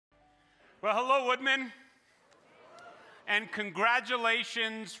Well, hello, Woodman. And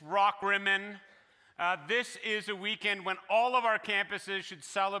congratulations, Rock Rimmon. This is a weekend when all of our campuses should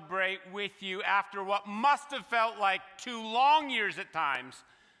celebrate with you after what must have felt like 2 long years at times.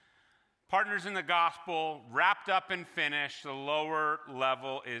 Partners in the Gospel, wrapped up and finished. The lower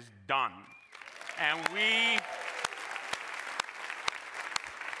level is done. And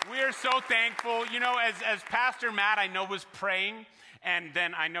we are so thankful. You know, as Pastor Matt, I know, was praying, and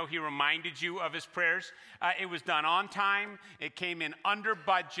then I know he reminded you of his prayers. It was done on time, it came in under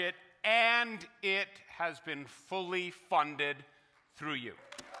budget, and it has been fully funded through you.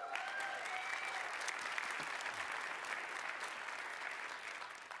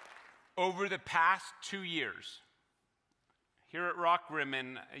 Over the past 2 years, here at Rock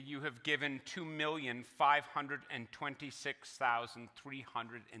Rimmon, you have given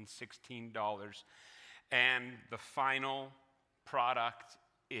 $2,526,316, and the final product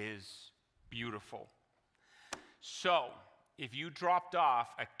is beautiful. So, if you dropped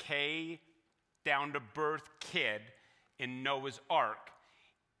off a K down to birth kid in Noah's Ark,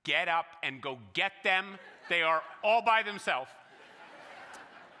 get up and go get them. They are all by themselves.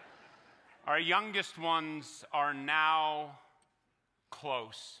 Our youngest ones are now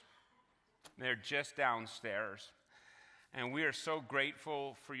close. They're just downstairs. And we are so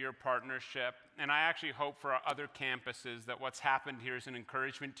grateful for your partnership. And I actually hope for our other campuses that what's happened here is an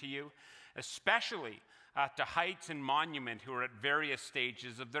encouragement to you, especially to Heights and Monument, who are at various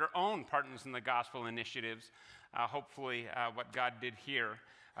stages of their own Partners in the Gospel initiatives. Hopefully what God did here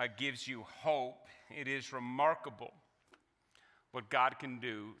gives you hope. It is remarkable what God can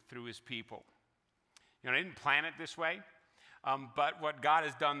do through his people. You know, I didn't plan it this way. But what God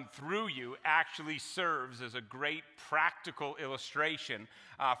has done through you actually serves as a great practical illustration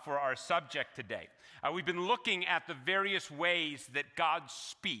for our subject today. We've been looking at the various ways that God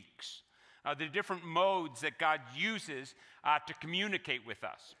speaks, the different modes that God uses to communicate with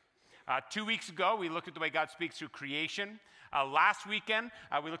us. 2 weeks ago, we looked at the way God speaks through creation. Last weekend,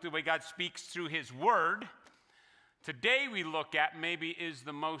 we looked at the way God speaks through his word. Today, we look at maybe is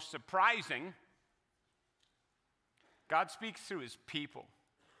the most surprising. God speaks through his people.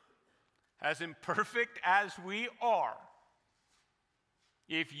 As imperfect as we are,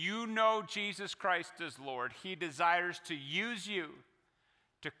 if you know Jesus Christ as Lord, he desires to use you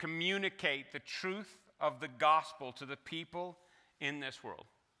to communicate the truth of the gospel to the people in this world.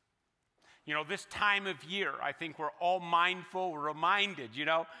 You know, this time of year, I think we're all mindful, we're reminded, you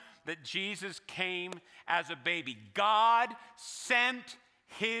know, that Jesus came as a baby. God sent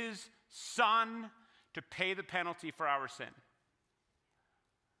his son to pay the penalty for our sin.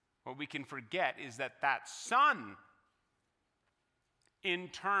 What we can forget is that that son, in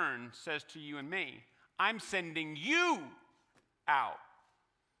turn, says to you and me, I'm sending you out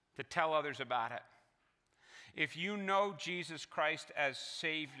to tell others about it. If you know Jesus Christ as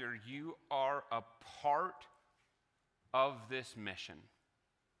Savior, you are a part of this mission.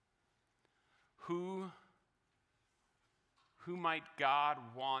 Who might God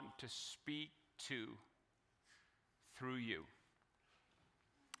want to speak to through you?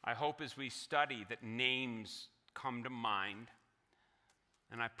 I hope as we study that names come to mind,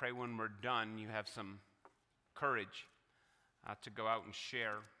 and I pray when we're done you have some courage to go out and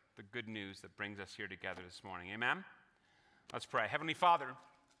share the good news that brings us here together this morning. Amen? Let's pray. Heavenly Father,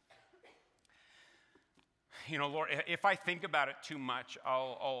 you know, Lord, if I think about it too much,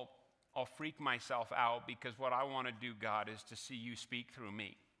 I'll freak myself out, because what I want to do, God, is to see you speak through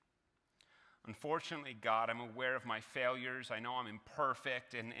me. Unfortunately, God, I'm aware of my failures. I know I'm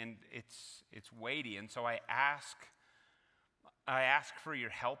imperfect, and it's weighty. And so I ask for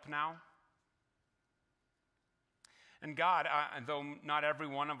your help now. And God, though not every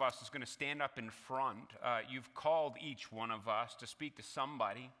one of us is going to stand up in front, you've called each one of us to speak to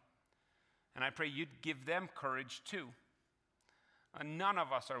somebody. And I pray you'd give them courage too. None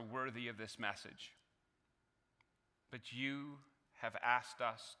of us are worthy of this message. But you have asked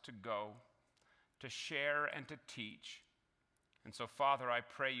us to go, to share and to teach. And so, Father, I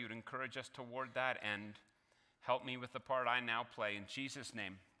pray you'd encourage us toward that end. Help me with the part I now play. In Jesus'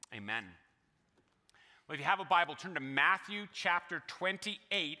 name, amen. Well, if you have a Bible, turn to Matthew chapter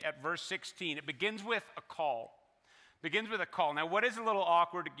 28 at verse 16. It begins with a call. Now, what is a little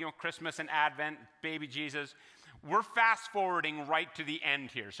awkward, you know, Christmas and Advent, baby Jesus, we're fast forwarding right to the end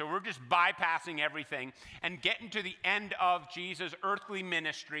here. So we're just bypassing everything and getting to the end of Jesus' earthly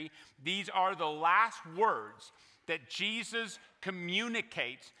ministry. These are the last words that Jesus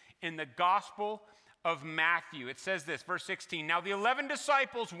communicates in the Gospel of Matthew. It says this, verse 16, "Now the 11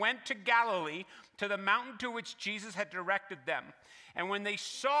 disciples went to Galilee, to the mountain to which Jesus had directed them. And when they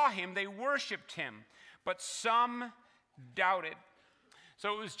saw him, they worshiped him, but some doubted."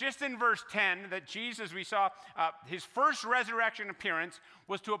 So it was just in verse 10 that Jesus, we saw his first resurrection appearance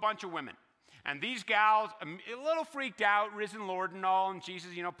was to a bunch of women. And these gals, a little freaked out, risen Lord and all, and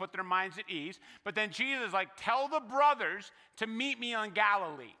Jesus, put their minds at ease. But then Jesus, tell the brothers to meet me on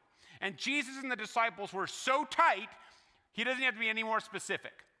Galilee. And Jesus and the disciples were so tight, he doesn't have to be any more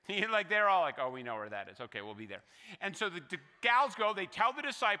specific. They're all like, "Oh, we know where that is. Okay, we'll be there." And so the gals go, they tell the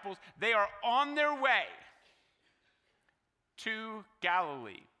disciples, they are on their way to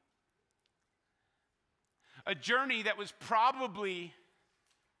Galilee. A journey that was probably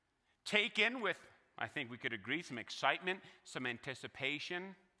taken with, I think we could agree, some excitement, some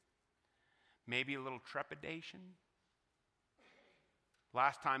anticipation, maybe a little trepidation.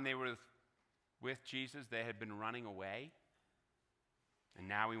 Last time they were with Jesus, they had been running away, and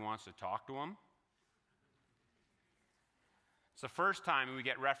now he wants to talk to them. It's the first time we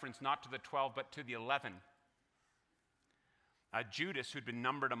get reference not to the 12, but to the 11. Judas, who'd been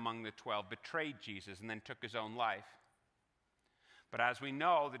numbered among the 12, betrayed Jesus and then took his own life. But as we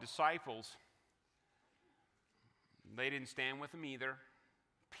know, the disciples, they didn't stand with him either.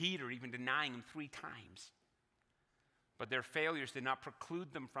 Peter even denying him 3 times. But their failures did not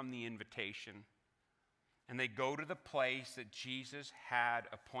preclude them from the invitation. And they go to the place that Jesus had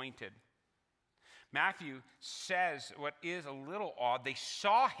appointed. Matthew says what is a little odd. They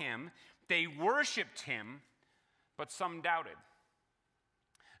saw him, they worshiped him, but some doubted.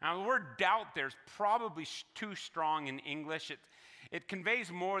 Now, the word doubt there's probably too strong in English. It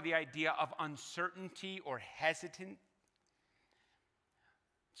conveys more the idea of uncertainty or hesitant.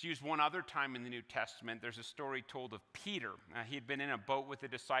 It's used one other time in the New Testament. There's a story told of Peter. He had been in a boat with the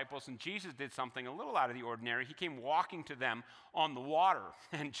disciples, and Jesus did something a little out of the ordinary. He came walking to them on the water.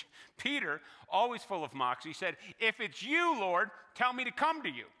 And Peter, always full of moxie, said, "If it's you, Lord, tell me to come to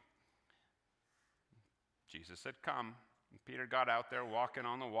you." Jesus said, "Come." And Peter got out there walking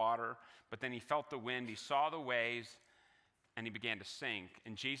on the water, but then he felt the wind, he saw the waves, and he began to sink.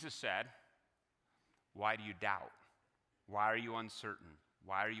 And Jesus said, "Why do you doubt? Why are you uncertain?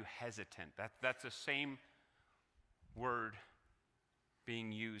 Why are you hesitant?" That's the same word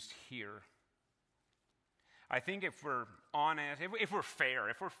being used here. I think if we're honest, if we're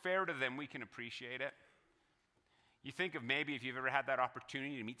fair to them, we can appreciate it. You think of maybe if you've ever had that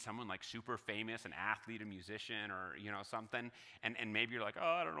opportunity to meet someone like super famous, an athlete, a musician, or something, and maybe you're like,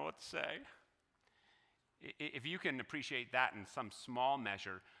 "Oh, I don't know what to say." If you can appreciate that in some small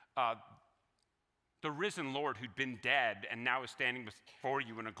measure, the risen Lord who'd been dead and now is standing before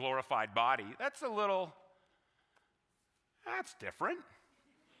you in a glorified body, that's different.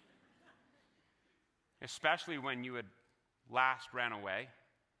 Especially when you had last ran away.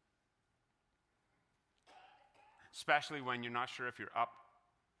 Especially when you're not sure if you're up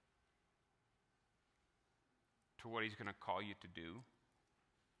to what he's going to call you to do.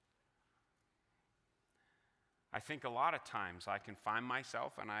 I think a lot of times I can find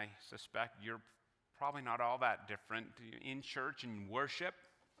myself, and I suspect you're probably not all that different, in church and worship.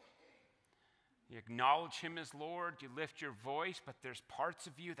 You acknowledge him as Lord, you lift your voice, but there's parts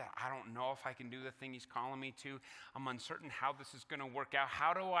of you that I don't know if I can do the thing he's calling me to. I'm uncertain how this is going to work out.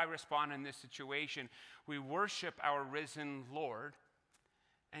 How do I respond in this situation? We worship our risen Lord,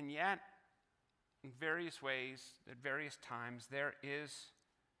 and yet, in various ways, at various times, there is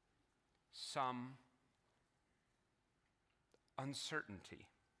some uncertainty.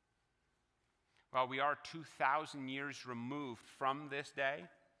 While we are 2,000 years removed from this day,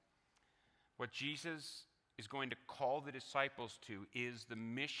 what Jesus is going to call the disciples to is the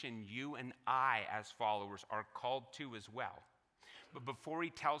mission you and I, as followers, are called to as well. But before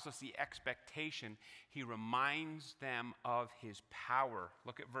he tells us the expectation, he reminds them of his power.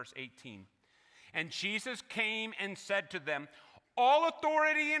 Look at verse 18. "And Jesus came and said to them, 'All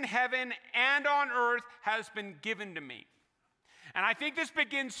authority in heaven and on earth has been given to me.'" And I think this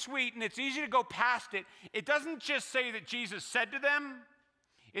begins sweet, and it's easy to go past it. It doesn't just say that Jesus said to them.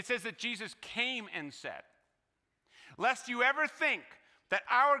 It says that Jesus came and said. Lest you ever think that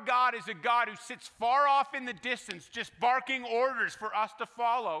our God is a God who sits far off in the distance, just barking orders for us to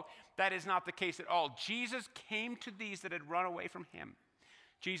follow, that is not the case at all. Jesus came to these that had run away from him.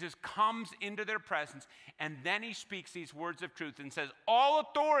 Jesus comes into their presence, and then he speaks these words of truth and says, "All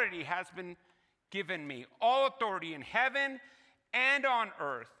authority has been given me. All authority in heaven and on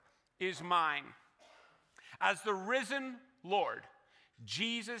earth is mine." As the risen Lord,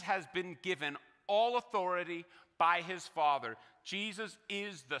 Jesus has been given all authority by his Father. Jesus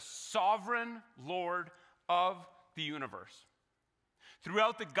is the sovereign Lord of the universe.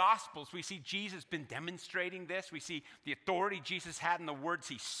 Throughout the Gospels, we see Jesus been demonstrating this. We see the authority Jesus had in the words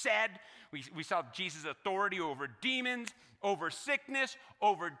he said. We saw Jesus' authority over demons, over sickness,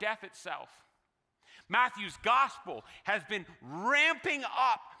 over death itself. Matthew's Gospel has been ramping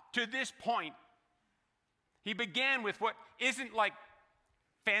up to this point. He began with what isn't like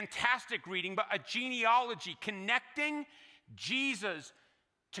fantastic reading, but a genealogy connecting Jesus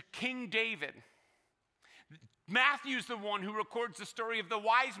to King David. Matthew's the one who records the story of the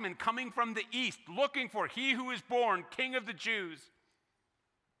wise men coming from the east, looking for he who is born, King of the Jews.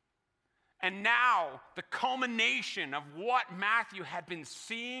 And now, the culmination of what Matthew had been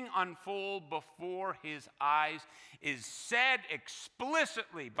seeing unfold before his eyes is said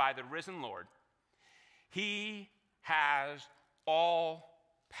explicitly by the risen Lord. He has all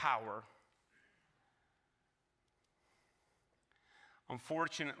power.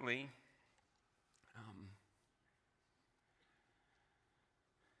 Unfortunately,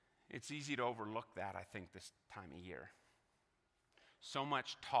 it's easy to overlook that, I think, this time of year. So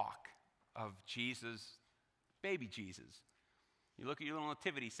much talk of Jesus, baby Jesus. You look at your little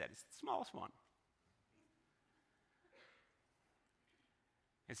nativity set, it's the smallest one.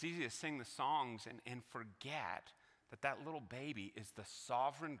 It's easy to sing the songs and forget that that little baby is the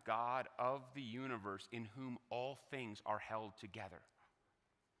sovereign God of the universe in whom all things are held together.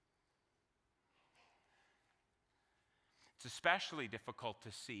 It's especially difficult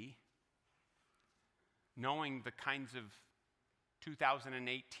to see knowing the kinds of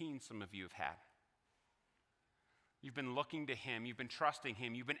 2018 some of you have had. You've been looking to him, you've been trusting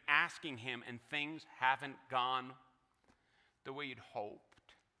him, you've been asking him, and things haven't gone the way you'd hoped.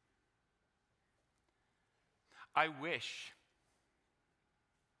 I wish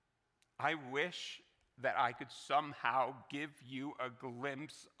that I could somehow give you a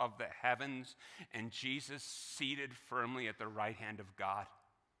glimpse of the heavens and Jesus seated firmly at the right hand of God.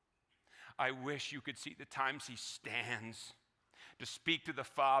 I wish you could see the times he stands to speak to the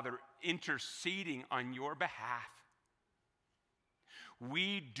Father, interceding on your behalf.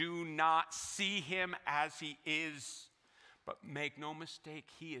 We do not see him as he is, but make no mistake,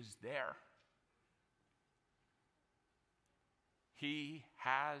 he is there. He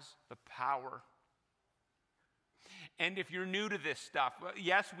has the power. And if you're new to this stuff,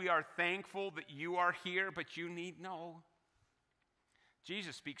 yes, we are thankful that you are here, but you need to know.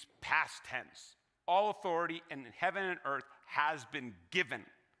 Jesus speaks past tense. All authority in heaven and earth has been given.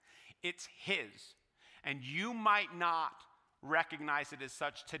 It's his. And you might not recognize it as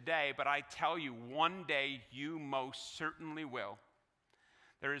such today, but I tell you, one day you most certainly will.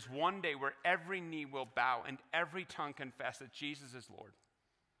 There is one day where every knee will bow and every tongue confess that Jesus is Lord.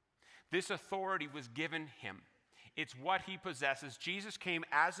 This authority was given him. It's what he possesses. Jesus came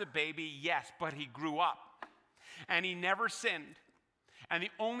as a baby, yes, but he grew up. And he never sinned. And the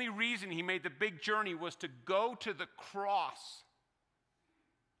only reason he made the big journey was to go to the cross,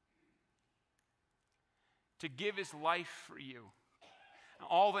 to give his life for you.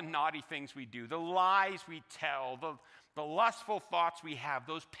 All the naughty things we do, the lies we tell, the lustful thoughts we have,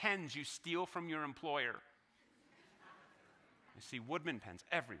 those pens you steal from your employer. You see Woodman pens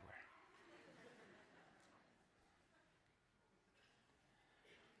everywhere.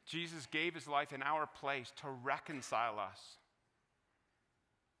 Jesus gave his life in our place to reconcile us.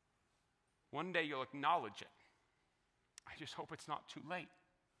 One day you'll acknowledge it. I just hope it's not too late.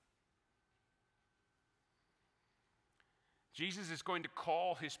 Jesus is going to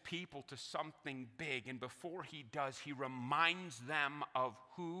call his people to something big, and before he does, he reminds them of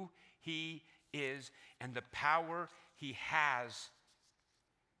who he is and the power he has.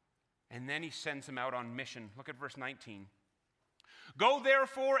 And then he sends them out on mission. Look at verse 19. Go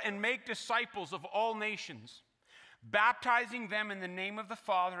therefore and make disciples of all nations, baptizing them in the name of the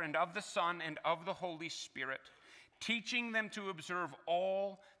Father and of the Son and of the Holy Spirit, teaching them to observe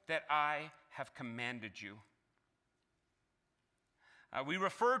all that I have commanded you. We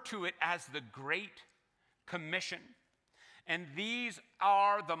refer to it as the Great Commission. And these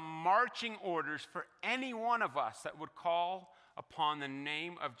are the marching orders for any one of us that would call upon the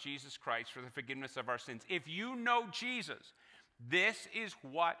name of Jesus Christ for the forgiveness of our sins. If you know Jesus, this is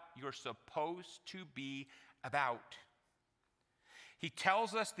what you're supposed to be about. He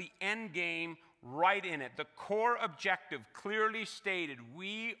tells us the end game right in it. The core objective clearly stated.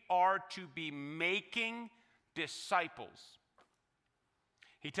 We are to be making disciples.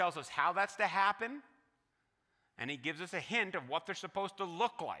 He tells us how that's to happen, and he gives us a hint of what they're supposed to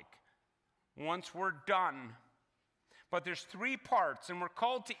look like once we're done. But there's three parts, and we're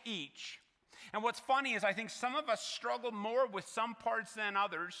called to each. And what's funny is I think some of us struggle more with some parts than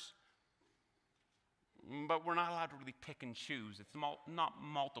others, but we're not allowed to really pick and choose. It's not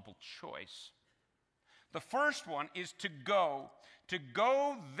multiple choice. The first one is to go. To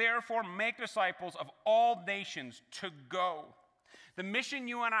go, therefore, make disciples of all nations. To go. The mission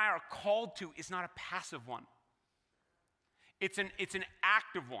you and I are called to is not a passive one. It's an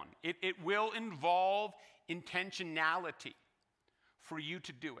active one. It will involve intentionality for you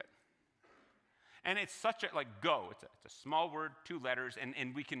to do it. And it's such a, like, go. It's a small word, 2 letters,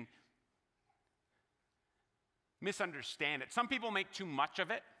 and we can misunderstand it. Some people make too much of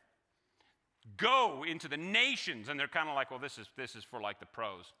it. Go into the nations, and they're kind of like, well, this is for like the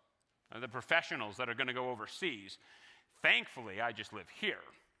pros, the professionals that are going to go overseas. Thankfully, I just live here.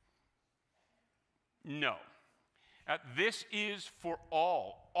 No. This is for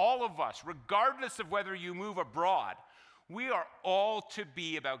all of us, regardless of whether you move abroad. We are all to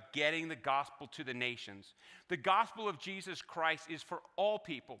be about getting the gospel to the nations. The gospel of Jesus Christ is for all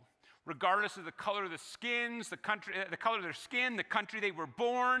people, regardless of the color of the skins, the color of their skin, the country they were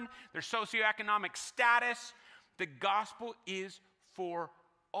born, their socioeconomic status. The gospel is for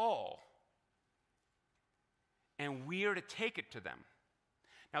all. And we are to take it to them.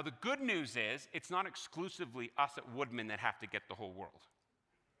 Now, the good news is it's not exclusively us at Woodman that have to get the whole world.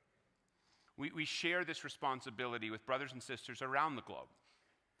 We share this responsibility with brothers and sisters around the globe.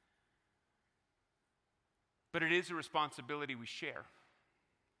 But it is a responsibility we share.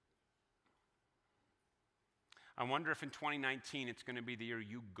 I wonder if in 2019 it's going to be the year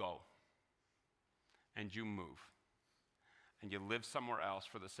you go and you move and you live somewhere else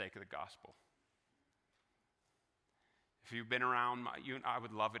for the sake of the gospel. If you've been around, I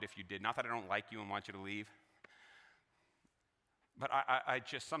would love it if you did. Not that I don't like you and want you to leave. But I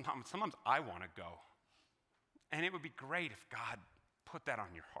just, sometimes I want to go. And it would be great if God put that on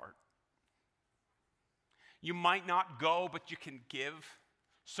your heart. You might not go, but you can give,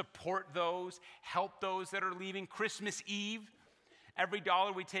 support those, help those that are leaving. Christmas Eve, every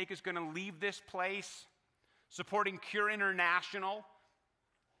dollar we take is going to leave this place. Supporting Cure International.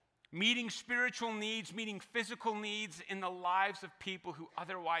 Meeting spiritual needs, meeting physical needs in the lives of people who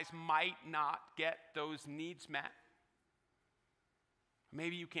otherwise might not get those needs met.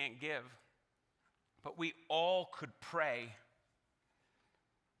 Maybe you can't give, but we all could pray.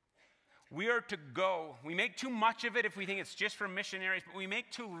 We are to go. We make too much of it if we think it's just for missionaries, but we make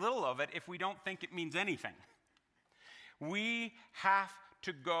too little of it if we don't think it means anything. We have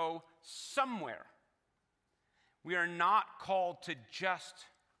to go somewhere. We are not called to just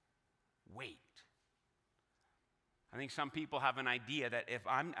wait. I think some people have an idea that if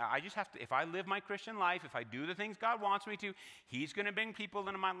I live my Christian life, if I do the things God wants me to, He's going to bring people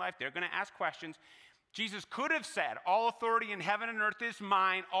into my life. They're going to ask questions. Jesus could have said, all authority in heaven and earth is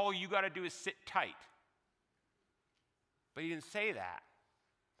mine. All you got to do is sit tight. But He didn't say that.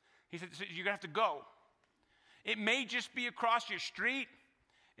 He said, so you're going to have to go. It may just be across your street.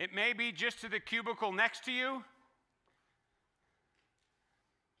 It may be just to the cubicle next to you.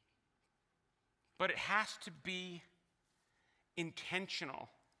 But it has to be intentional.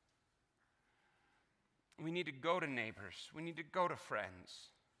 We need to go to neighbors. We need to go to friends.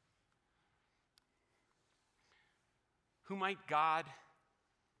 Who might God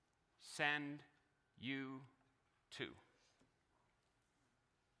send you to?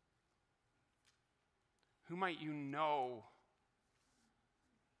 Who might you know?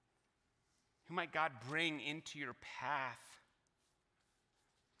 Who might God bring into your path?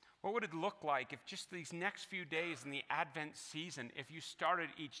 What would it look like if just these next few days in the Advent season, if you started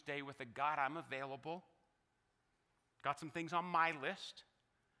each day with a God, I'm available, got some things on my list,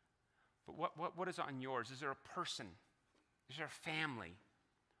 but what is on yours? Is there a person? Is there a family?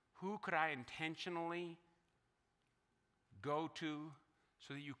 Who could I intentionally go to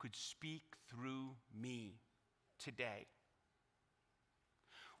so that you could speak through me today?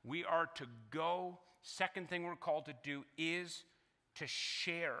 We are to go. Second thing we're called to do is to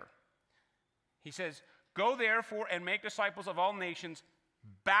share. He says, go therefore and make disciples of all nations,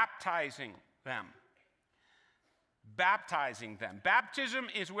 baptizing them. Baptizing them. Baptism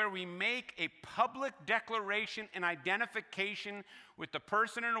is where we make a public declaration and identification with the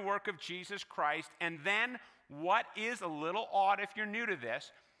person and the work of Jesus Christ. And then, what is a little odd if you're new to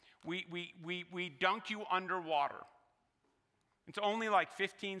this, we dunk you underwater. It's only like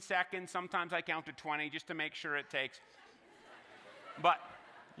 15 seconds. Sometimes I count to 20 just to make sure it takes. But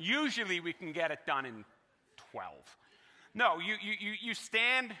usually we can get it done in 12. No, you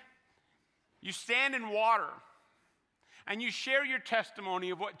stand in water. and you share your testimony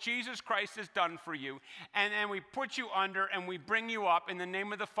of what Jesus Christ has done for you, and we put you under and we bring you up in the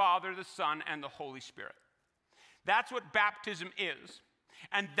name of the Father, the Son, and the Holy Spirit. That's what baptism is,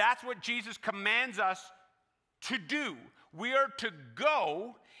 and that's what Jesus commands us to do. We are to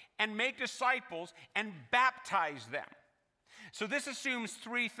go and make disciples and baptize them. So this assumes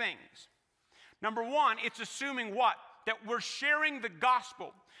three things. Number one, it's assuming what? That we're sharing the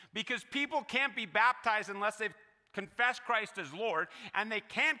gospel, because people can't be baptized unless they've confessed Christ as Lord, and they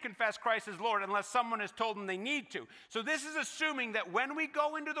can't confess Christ as Lord unless someone has told them they need to. So this is assuming that when we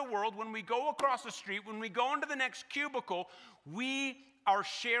go into the world, when we go across the street, when we go into the next cubicle, we are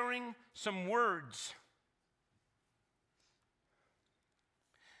sharing some words.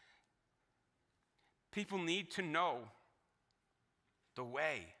 People need to know the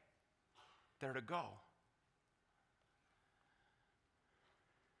way they're to go.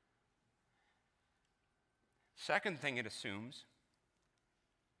 Second thing it assumes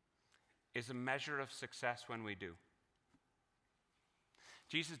is a measure of success when we do.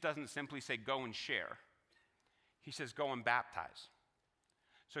 Jesus doesn't simply say go and share. He says go and baptize.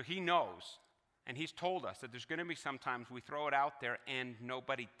 So he knows, and he's told us that there's going to be sometimes we throw it out there and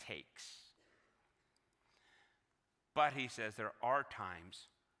nobody takes. But he says there are times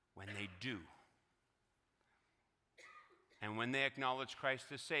when they do. And when they acknowledge Christ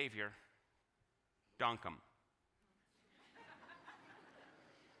as Savior, dunk them.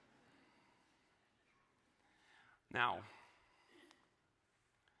 Now,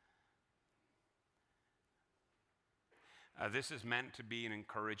 this is meant to be an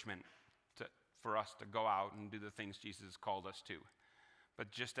encouragement for us to go out and do the things Jesus has called us to.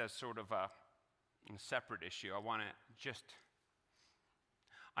 But just as sort of a separate issue,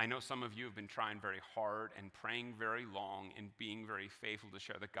 I know some of you have been trying very hard and praying very long and being very faithful to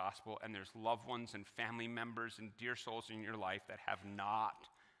share the gospel, and there's loved ones and family members and dear souls in your life that have not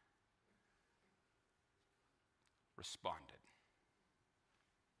responded.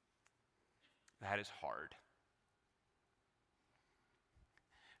 That is hard.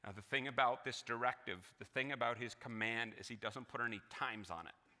 Now, the thing about this directive, the thing about his command is he doesn't put any times on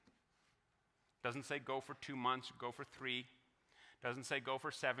it. Doesn't say go for 2 months or go for 3. Doesn't say go for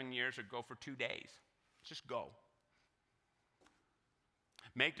 7 years or go for 2 days. Just go.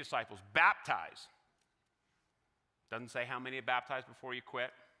 Make disciples. Baptize. Doesn't say how many you baptize before you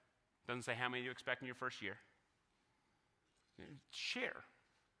quit. Doesn't say how many you expect in your first year. Share.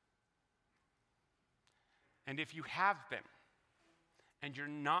 And if you have been, and you're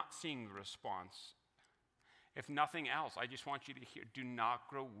not seeing the response, if nothing else, I just want you to hear, do not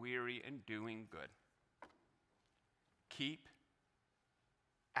grow weary in doing good. Keep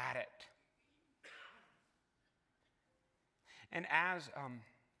at it. And as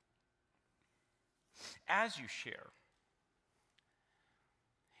you share,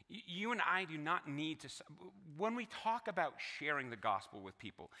 you and I do not need to, when we talk about sharing the gospel with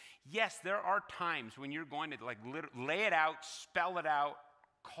people, yes, there are times when you're going to lay it out, spell it out,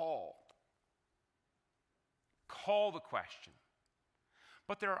 call the question.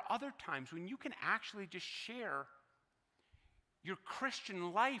 But there are other times when you can actually just share your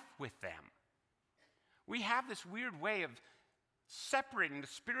Christian life with them. We have this weird way of separating the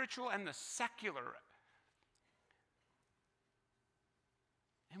spiritual and the secular.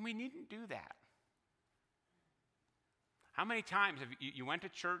 And we needn't do that. How many times have you went to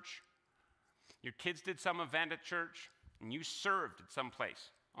church, your kids did some event at church, and you served at some place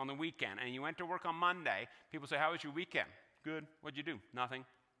on the weekend, and you went to work on Monday, people say, how was your weekend? Good. What'd you do? Nothing.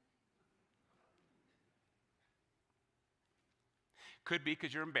 Could be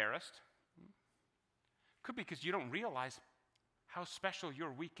because you're embarrassed. Could be because you don't realize how special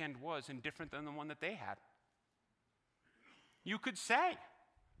your weekend was and different than the one that they had. You could say,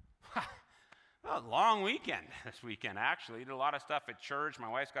 well, long weekend this weekend, actually. Did a lot of stuff at church. My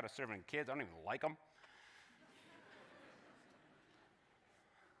wife's got a serving kids. I don't even like them.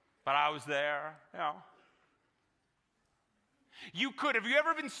 But I was there, you know. You could. Have you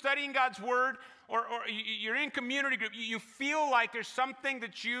ever been studying God's Word or you're in community group, you feel like there's something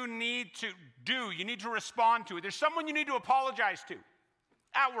that you need to do, you need to respond to. There's someone you need to apologize to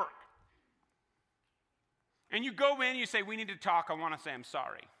at work. And you go in, you say, we need to talk, I want to say I'm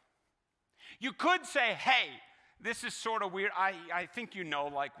sorry. You could say, hey, this is sort of weird. I think you know,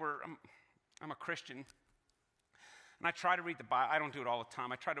 like I'm a Christian. And I try to read the Bible. I don't do it all the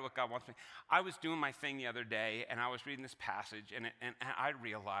time. I try to do what God wants me. I was doing my thing the other day, and I was reading this passage, and I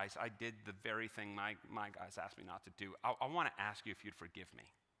realized I did the very thing my guys asked me not to do. I want to ask you if you'd forgive me.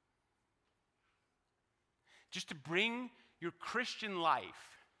 Just to bring your Christian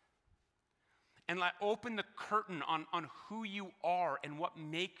life and like open the curtain on who you are and what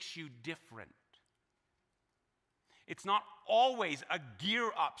makes you different. It's not always a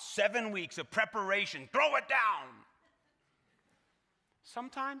gear up, 7 weeks of preparation, throw it down.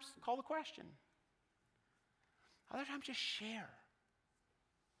 Sometimes call the question. Other times just share.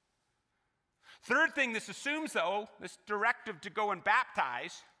 Third thing this assumes, though, this directive to go and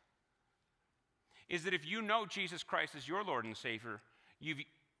baptize, is that if you know Jesus Christ as your Lord and Savior, you've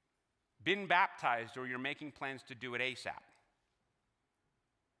been baptized or you're making plans to do it ASAP.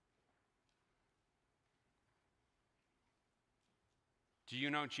 Do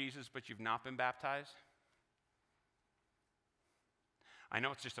you know Jesus, but you've not been baptized? I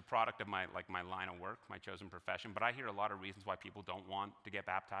know it's just a product of my line of work, my chosen profession, but I hear a lot of reasons why people don't want to get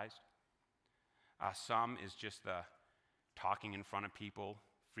baptized. Some is just the talking in front of people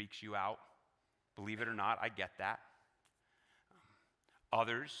freaks you out. Believe it or not, I get that.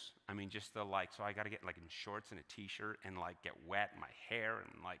 Others, just the so I got to get in shorts and a t-shirt and get wet in my hair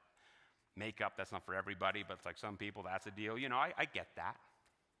and makeup. That's not for everybody, but it's some people, that's a deal. I get that.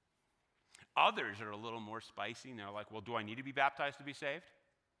 Others are a little more spicy, and they're like, well, do I need to be baptized to be saved?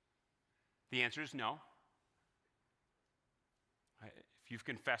 The answer is no. If you've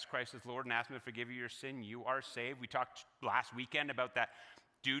confessed Christ as Lord and asked him to forgive you your sin, you are saved. We talked last weekend about that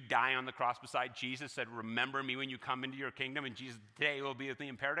dude dying on the cross beside Jesus, said, remember me when you come into your kingdom, and Jesus today will be with me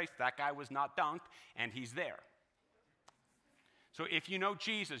in paradise. That guy was not dunked, and he's there. So if you know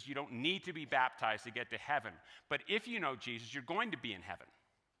Jesus, you don't need to be baptized to get to heaven. But if you know Jesus, you're going to be in heaven.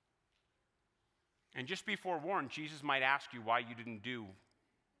 And just be forewarned, Jesus might ask you why you didn't do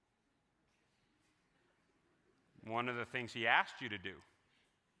one of the things he asked you to do.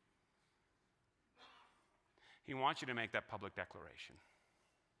 He wants you to make that public declaration.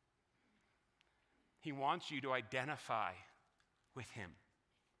 He wants you to identify with him.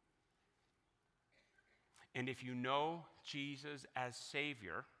 And if you know Jesus as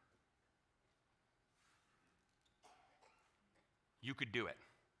Savior, you could do it.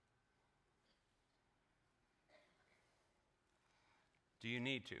 Do you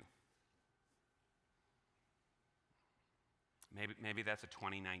need to? Maybe that's a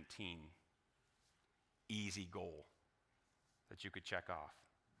 2019 easy goal that you could check off.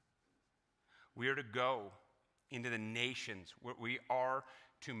 We are to go into the nations where we are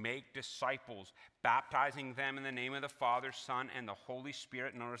to make disciples, baptizing them in the name of the Father, Son, and the Holy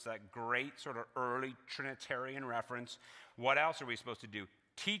Spirit. Notice that great sort of early Trinitarian reference. What else are we supposed to do?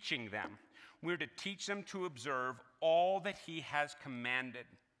 Teaching them. We're to teach them to observe all that he has commanded.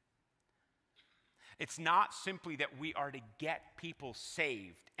 It's not simply that we are to get people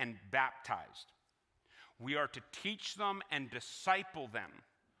saved and baptized. We are to teach them and disciple them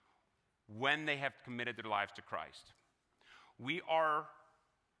when they have committed their lives to Christ. We are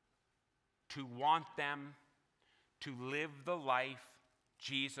to want them to live the life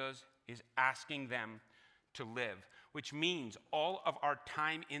Jesus is asking them to live, which means all of our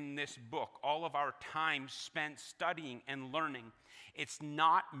time in this book, all of our time spent studying and learning, it's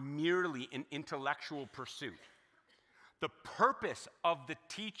not merely an intellectual pursuit. The purpose of the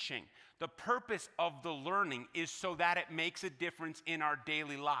teaching, the purpose of the learning is so that it makes a difference in our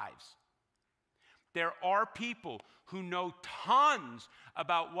daily lives. There are people who know tons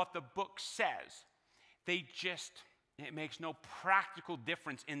about what the book says. It makes no practical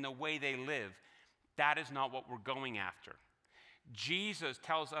difference in the way they live. That is not what we're going after. Jesus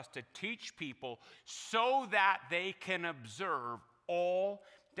tells us to teach people so that they can observe all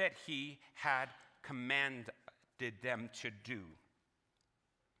that he had commanded them to do.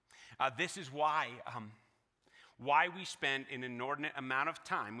 This is why we spend an inordinate amount of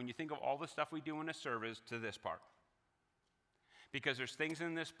time, when you think of all the stuff we do in a service, to this part. Because there's things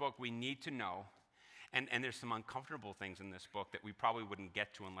in this book we need to know, and there's some uncomfortable things in this book that we probably wouldn't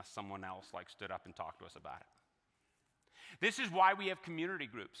get to unless someone else stood up and talked to us about it. This is why we have community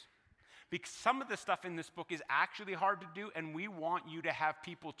groups. Because some of the stuff in this book is actually hard to do, and we want you to have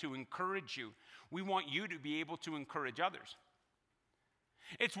people to encourage you. We want you to be able to encourage others.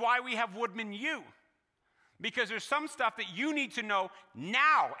 It's why we have Woodman U. Because there's some stuff that you need to know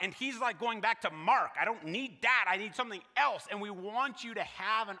now. And he's going back to Mark. I don't need that. I need something else. And we want you to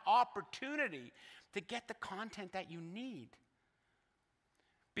have an opportunity to get the content that you need.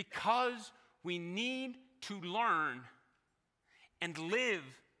 Because we need to learn and live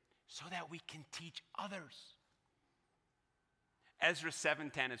so that we can teach others. Ezra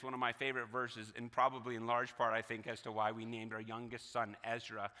 7:10 is one of my favorite verses, and probably in large part, I think, as to why we named our youngest son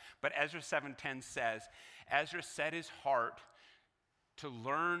Ezra. But Ezra 7:10 says, Ezra set his heart to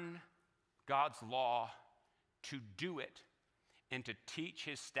learn God's law, to do it, and to teach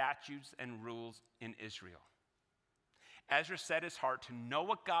his statutes and rules in Israel. Ezra set his heart to know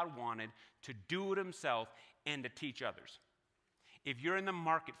what God wanted, to do it himself, and to teach others. If you're in the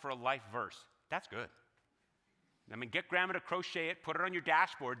market for a life verse, that's good. I mean, get grandma to crochet it, put it on your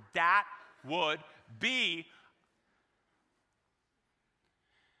dashboard. That would be.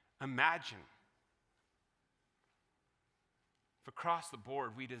 Imagine if across the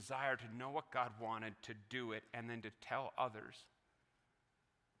board we desire to know what God wanted, to do it, and then to tell others.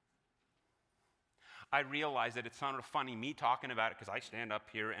 I realize that it sounded funny me talking about it because I stand up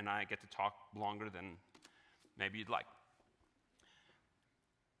here and I get to talk longer than maybe you'd like.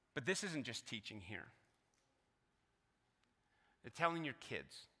 But this isn't just teaching here. It's telling your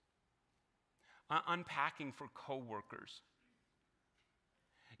kids, unpacking for coworkers.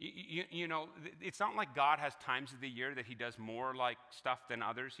 You know, it's not like God has times of the year that he does more like stuff than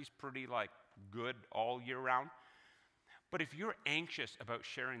others. He's pretty like good all year round. But if you're anxious about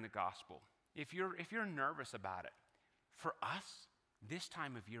sharing the gospel, if you're nervous about it, for us, this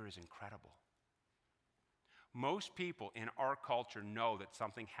time of year is incredible. Most people in our culture know that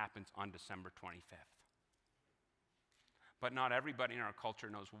something happens on December 25th. But not everybody in our culture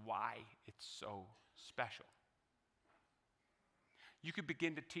knows why it's so special. You could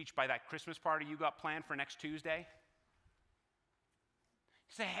begin to teach by that Christmas party you got planned for next Tuesday.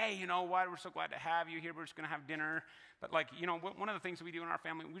 Say, hey, you know what? We're so glad to have you here. We're just going to have dinner. But like, you know, one of the things that we do in our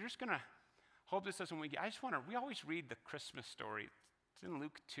family, we're just going to hope this doesn't we always read the Christmas story. It's in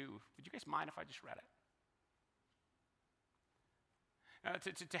Luke 2. Would you guys mind if I just read it?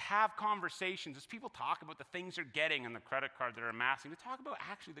 To have conversations as people talk about the things they're getting and the credit card they're amassing, to talk about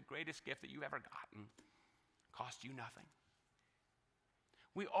actually the greatest gift that you've ever gotten. Cost you nothing.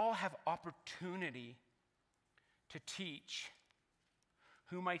 We all have opportunity to teach.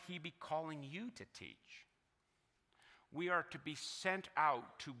 Who might he be calling you to teach? We are to be sent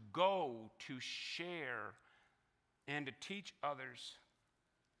out to go, to share, and to teach others.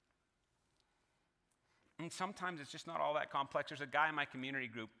 And sometimes it's just not all that complex. There's a guy in my community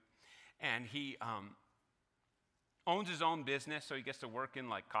group, and he owns his own business, so he gets to work in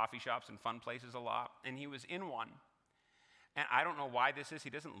like coffee shops and fun places a lot. And he was in one. And I don't know why this is. He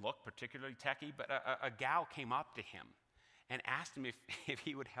doesn't look particularly techie, but a gal came up to him and asked him if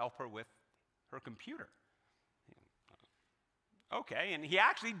he would help her with her computer. Okay, and he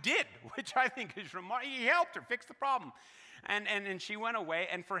actually did, which I think is remarkable. He helped her fix the problem. And she went away,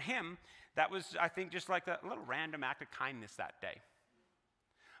 and for him, that was, I think, just like a little random act of kindness that day.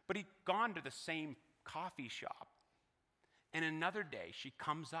 But he'd gone to the same coffee shop, and another day she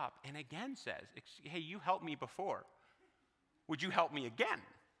comes up and again says, hey, you helped me before. Would you help me again?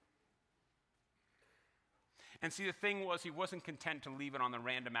 And see, the thing was, he wasn't content to leave it on the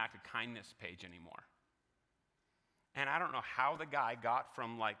random act of kindness page anymore. And I don't know how the guy got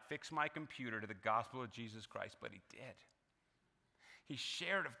from like, fix my computer to the gospel of Jesus Christ, but he did. He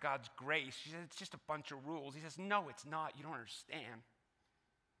shared of God's grace. She said, it's just a bunch of rules. He says, no, it's not. You don't understand.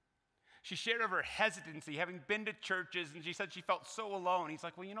 She shared of her hesitancy, having been to churches, and she said she felt so alone. He's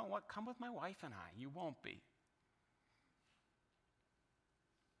like, well, you know what? Come with my wife and I. You won't be.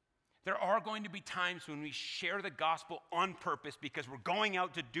 There are going to be times when we share the gospel on purpose because we're going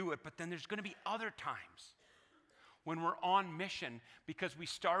out to do it, but then there's going to be other times when we're on mission because we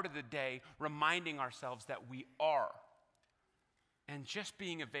started the day reminding ourselves that we are. And just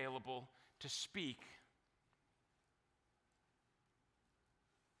being available to speak,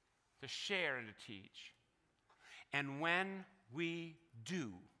 to share and to teach. And when we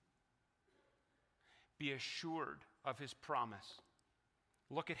do, be assured of his promise.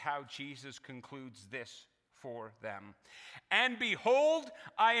 Look at how Jesus concludes this for them. And behold,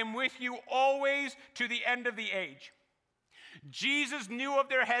 I am with you always to the end of the age. Jesus knew of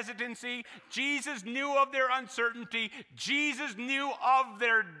their hesitancy. Jesus knew of their uncertainty. Jesus knew of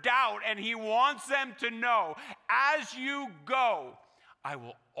their doubt. And he wants them to know, as you go, I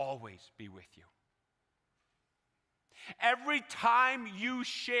will always be with you. Every time you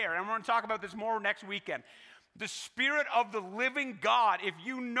share, and we're going to talk about this more next weekend, the Spirit of the living God, if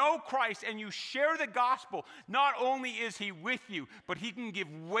you know Christ and you share the gospel, not only is he with you, but he can give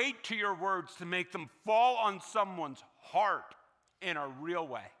weight to your words to make them fall on someone's heart in a real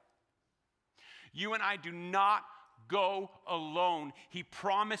way. You and I do not go alone. He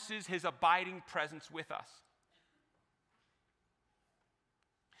promises his abiding presence with us.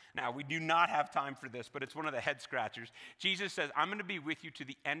 Now, we do not have time for this, but it's one of the head scratchers. Jesus says, I'm going to be with you to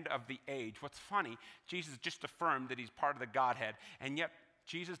the end of the age. What's funny, Jesus just affirmed that he's part of the Godhead, and yet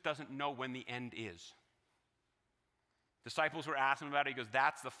Jesus doesn't know when the end is. Disciples were asking about it. He goes,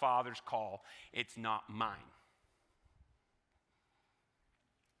 that's the Father's call. It's not mine.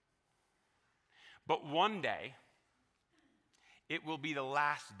 But one day, it will be the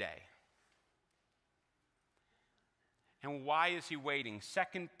last day. And why is he waiting?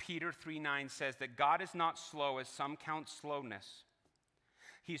 2 Peter 3:9 says that God is not slow as some count slowness.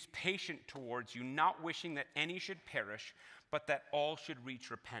 He's patient towards you, not wishing that any should perish, but that all should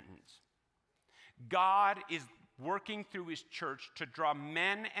reach repentance. God is working through his church to draw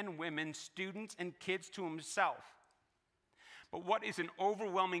men and women, students and kids to himself. But what is an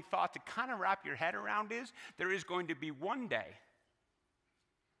overwhelming thought to kind of wrap your head around is there is going to be one day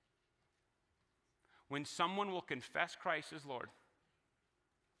when someone will confess Christ as Lord,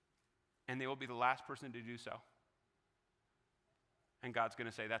 and they will be the last person to do so. And God's going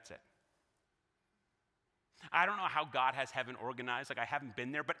to say, that's it. I don't know how God has heaven organized. Like, I haven't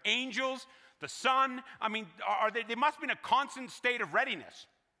been there. But angels, the sun, I mean, they must be in a constant state of readiness.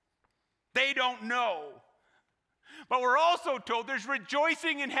 They don't know. But we're also told there's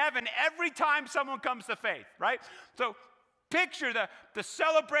rejoicing in heaven every time someone comes to faith, right? So picture the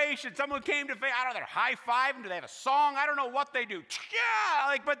celebration. Someone came to faith. I don't know, they're high-fiving. Do they have a song? I don't know what they do. Yeah,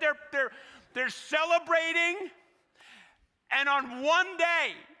 like, but they're celebrating. And on one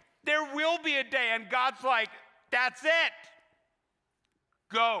day, there will be a day, and God's like, that's it.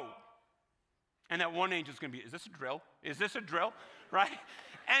 Go. And that one angel's going to be, is this a drill? Is this a drill? Right?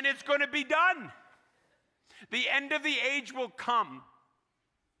 And it's going to be done. The end of the age will come.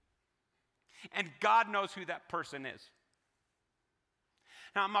 And God knows who that person is.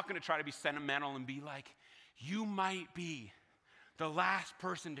 Now, I'm not going to try to be sentimental and be like, you might be the last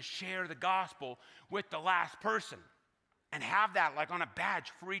person to share the gospel with the last person and have that like on a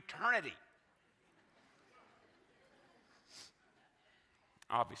badge for eternity.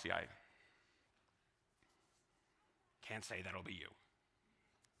 Obviously, I can't say that'll be you.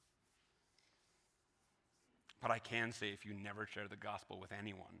 But I can say if you never share the gospel with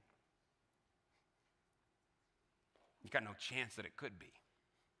anyone, you've got no chance that it could be.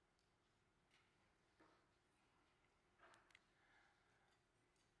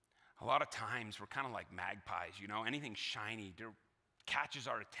 A lot of times we're kind of like magpies, you know, anything shiny catches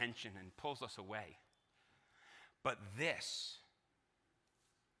our attention and pulls us away. But this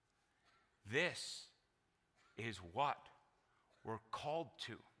is what we're called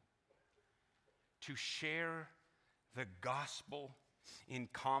to share the gospel in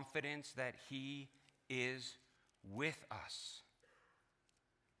confidence that he is with us.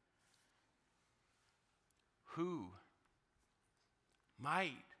 Who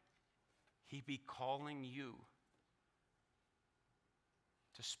might he be calling you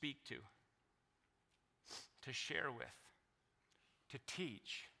to speak to share with, to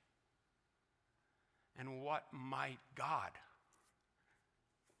teach? And what might God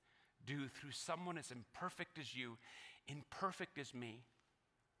do through someone as imperfect as you, imperfect as me,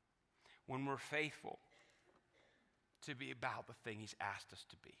 when we're faithful to be about the thing he's asked us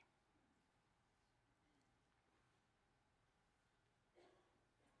to be?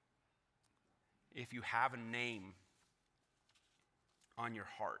 If you have a name on your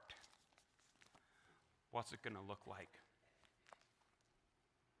heart, what's it going to look like?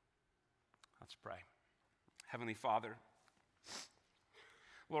 Let's pray. Heavenly Father,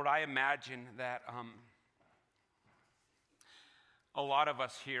 Lord, I imagine that a lot of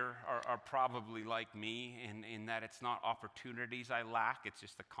us here are probably like me in that it's not opportunities I lack, it's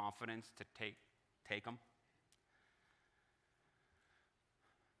just the confidence to take them.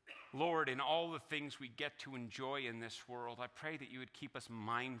 Lord, in all the things we get to enjoy in this world, I pray that you would keep us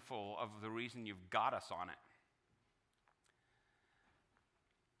mindful of the reason you've got us on it.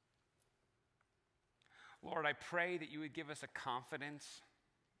 Lord, I pray that you would give us a confidence.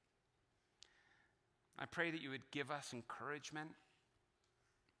 I pray that you would give us encouragement.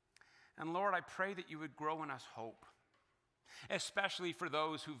 And Lord, I pray that you would grow in us hope, especially for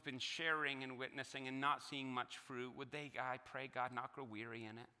those who've been sharing and witnessing and not seeing much fruit. Would they, I pray, God, not grow weary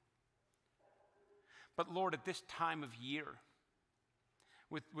in it? But Lord, at this time of year,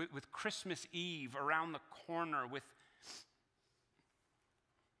 with Christmas Eve around the corner,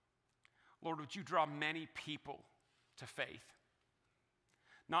 Lord, would you draw many people to faith?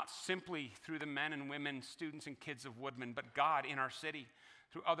 Not simply through the men and women, students and kids of Woodman, but God, in our city,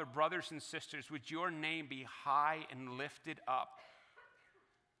 through other brothers and sisters, would your name be high and lifted up?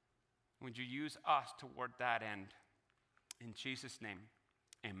 Would you use us toward that end? In Jesus' name,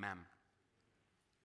 amen.